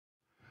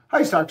Hi,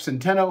 it's Dr.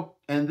 Centeno,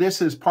 and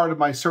this is part of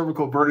my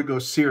cervical vertigo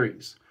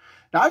series.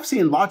 Now, I've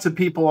seen lots of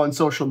people on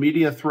social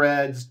media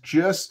threads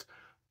just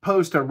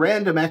post a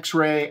random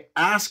x-ray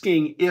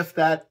asking if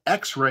that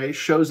x-ray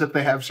shows that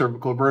they have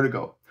cervical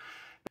vertigo.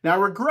 Now,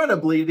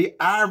 regrettably, the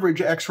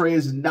average x-ray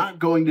is not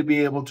going to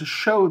be able to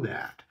show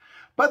that,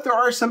 but there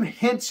are some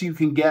hints you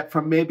can get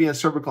from maybe a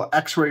cervical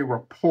x-ray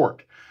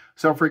report.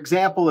 So, for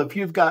example, if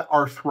you've got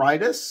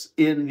arthritis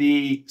in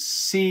the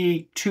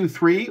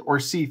C2-3 or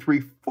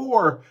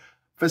C3-4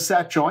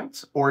 facet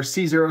joints, or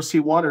C0,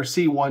 C1, or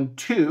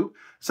C1-2.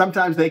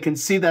 Sometimes they can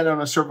see that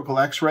on a cervical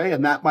x-ray,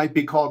 and that might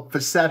be called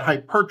facet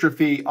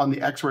hypertrophy on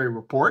the x-ray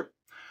report.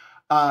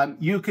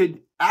 You could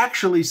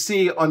actually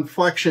see on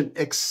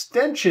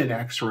flexion-extension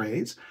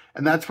x-rays,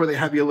 and that's where they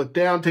have you look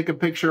down, take a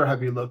picture,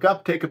 have you look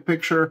up, take a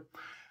picture,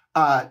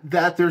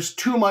 that there's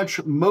too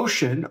much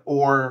motion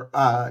or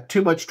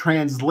too much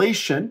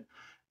translation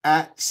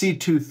at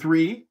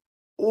C2-3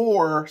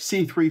 or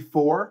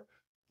C3-4,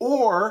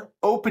 or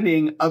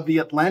opening of the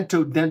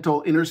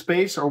atlantodental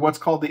interspace, or what's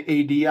called the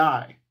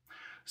ADI.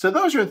 So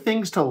those are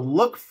things to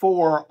look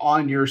for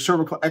on your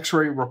cervical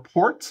x-ray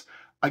reports.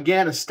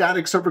 Again, a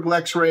static cervical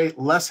x-ray,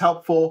 less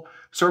helpful.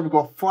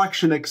 Cervical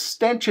flexion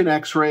extension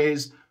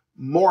x-rays,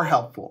 more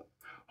helpful.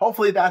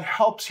 Hopefully that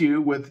helps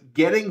you with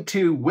getting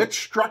to which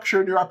structure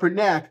in your upper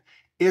neck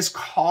is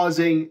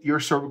causing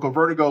your cervical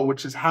vertigo,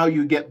 which is how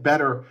you get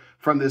better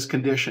from this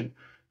condition.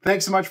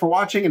 Thanks so much for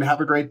watching, and have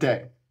a great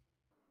day.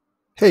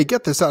 Hey,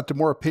 get this out to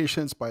more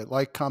patients by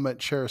like,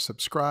 comment, share,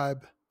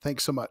 subscribe.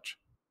 Thanks so much.